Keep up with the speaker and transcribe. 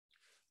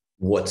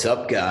What's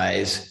up,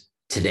 guys?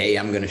 Today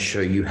I'm going to show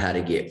you how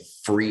to get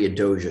free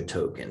Adosia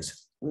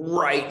tokens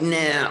right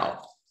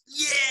now.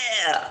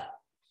 Yeah.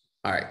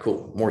 All right,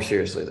 cool. More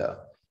seriously, though.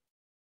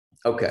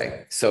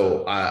 Okay,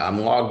 so I'm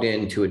logged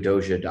into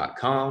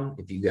adosia.com.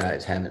 If you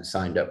guys haven't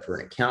signed up for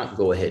an account,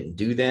 go ahead and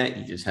do that.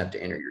 You just have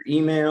to enter your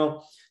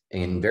email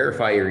and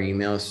verify your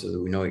email so that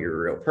we know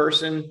you're a real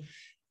person.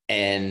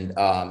 And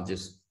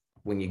just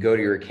when you go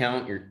to your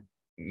account,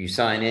 you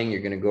sign in,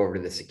 you're going to go over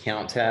to this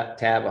account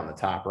tab on the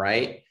top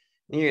right.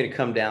 And you're going to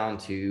come down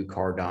to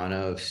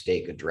Cardano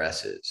stake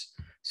addresses.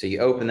 So you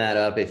open that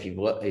up. If you've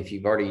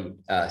already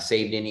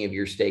saved any of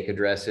your stake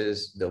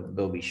addresses,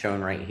 they'll be shown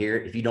right here.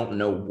 If you don't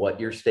know what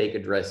your stake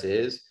address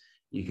is,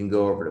 you can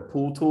go over to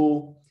Pool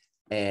Tool,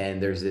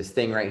 and there's this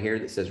thing right here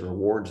that says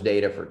rewards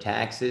data for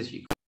taxes.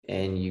 You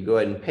go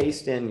ahead and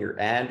paste in your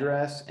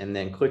address, and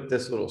then click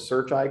this little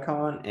search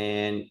icon,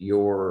 and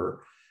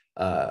your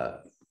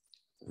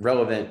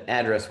relevant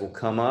address will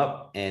come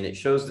up, and it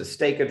shows the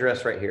stake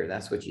address right here.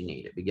 That's what you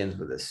need. It begins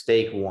with a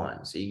stake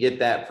 1. So you get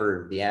that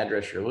for the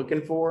address you're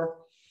looking for.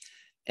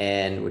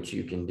 And what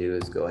you can do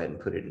is go ahead and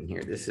put it in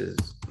here. This is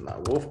my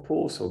wolf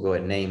pool. So we'll go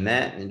ahead and name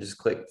that and just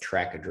click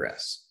track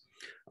address.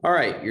 All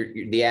right,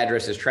 the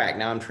address is tracked.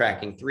 Now I'm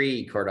tracking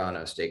 3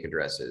 Cardano stake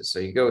addresses. So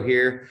you go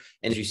here,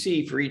 and as you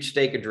see, for each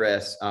stake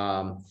address,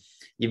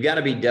 you've got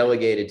to be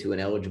delegated to an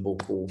eligible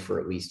pool for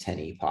at least 10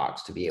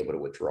 epochs to be able to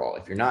withdraw.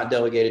 If you're not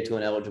delegated to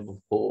an eligible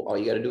pool, all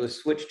you got to do is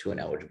switch to an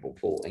eligible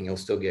pool, and you'll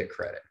still get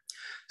credit.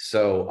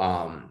 So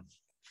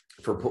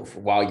for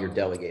while you're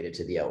delegated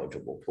to the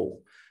eligible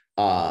pool.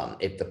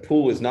 If the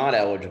pool is not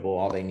eligible,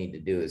 all they need to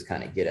do is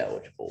kind of get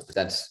eligible. But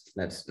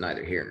that's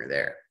neither here nor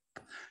there.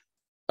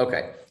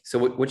 Okay, so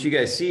what you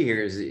guys see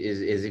here is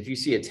if you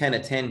see a 10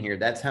 of 10 here,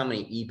 that's how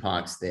many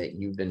epochs that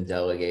you've been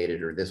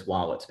delegated, or this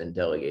wallet's been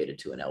delegated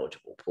to an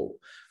eligible pool.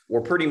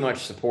 We're pretty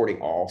much supporting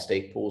all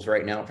stake pools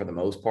right now for the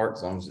most part,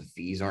 as long as the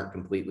fees aren't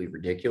completely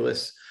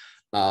ridiculous.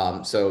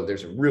 So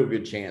there's a real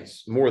good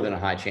chance, more than a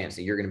high chance,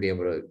 that you're going to be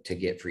able to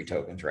get free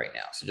tokens right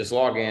now. So just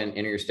log in,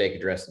 enter your stake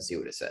address, and see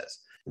what it says.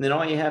 And then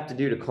all you have to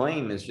do to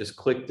claim is just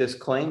click this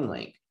claim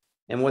link.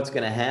 And what's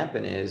going to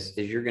happen is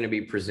you're going to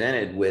be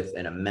presented with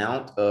an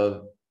amount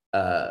of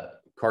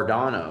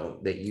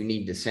Cardano that you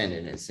need to send,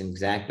 and it's an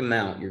exact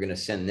amount. You're going to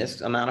send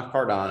this amount of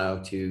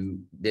Cardano to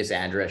this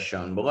address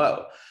shown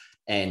below,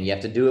 and you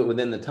have to do it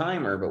within the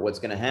timer. But what's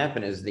going to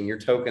happen is then your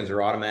tokens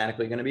are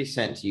automatically going to be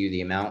sent to you,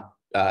 the amount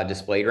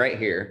displayed right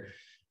here,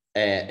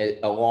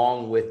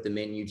 along with the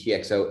Min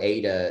UTXO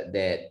ADA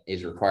that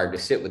is required to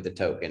sit with the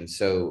token.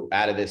 So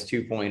out of this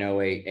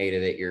 2.08 ADA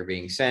that you're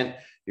being sent,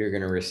 you're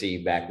going to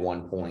receive back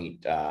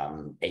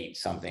 1.8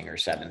 something or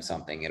 7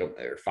 something,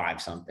 or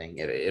 5 something.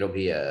 It'll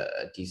be a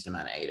decent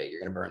amount of ADA. You're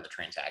going to burn the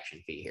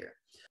transaction fee here.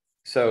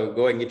 So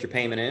go ahead and get your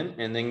payment in,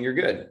 and then you're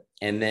good.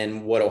 And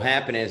then what'll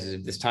happen is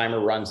if this timer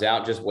runs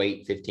out, just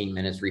wait 15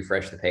 minutes,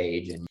 refresh the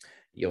page, and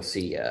you'll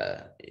see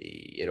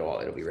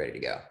it'll be ready to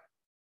go.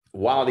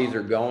 While these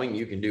are going,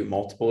 you can do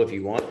multiple if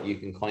you want. You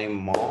can claim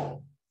them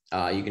all.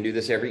 You can do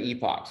this every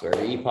epoch. So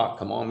every epoch,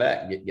 come on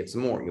back, get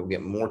some more. You'll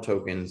get more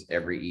tokens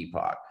every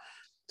epoch.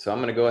 So I'm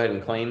going to go ahead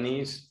and claim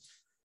these,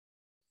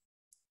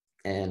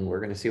 and we're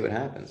going to see what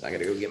happens. I got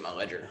to go get my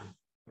ledger,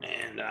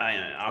 and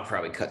I'll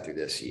probably cut through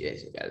this.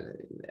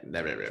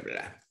 Blah, blah, blah,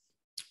 blah.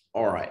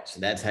 All right, so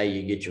that's how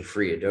you get your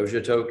free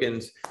Adosia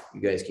tokens. You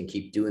guys can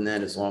keep doing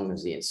that as long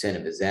as the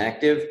incentive is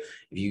active.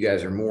 If you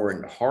guys are more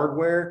into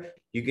hardware,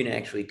 you can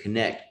actually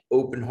connect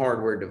open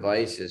hardware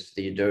devices to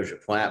the Adosia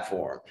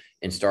platform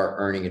and start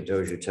earning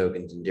Adosia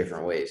tokens in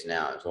different ways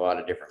now. There's a lot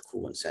of different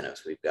cool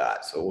incentives we've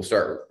got. So we'll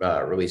start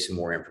releasing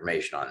more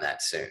information on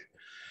that soon.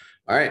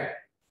 All right,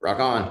 rock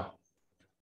on.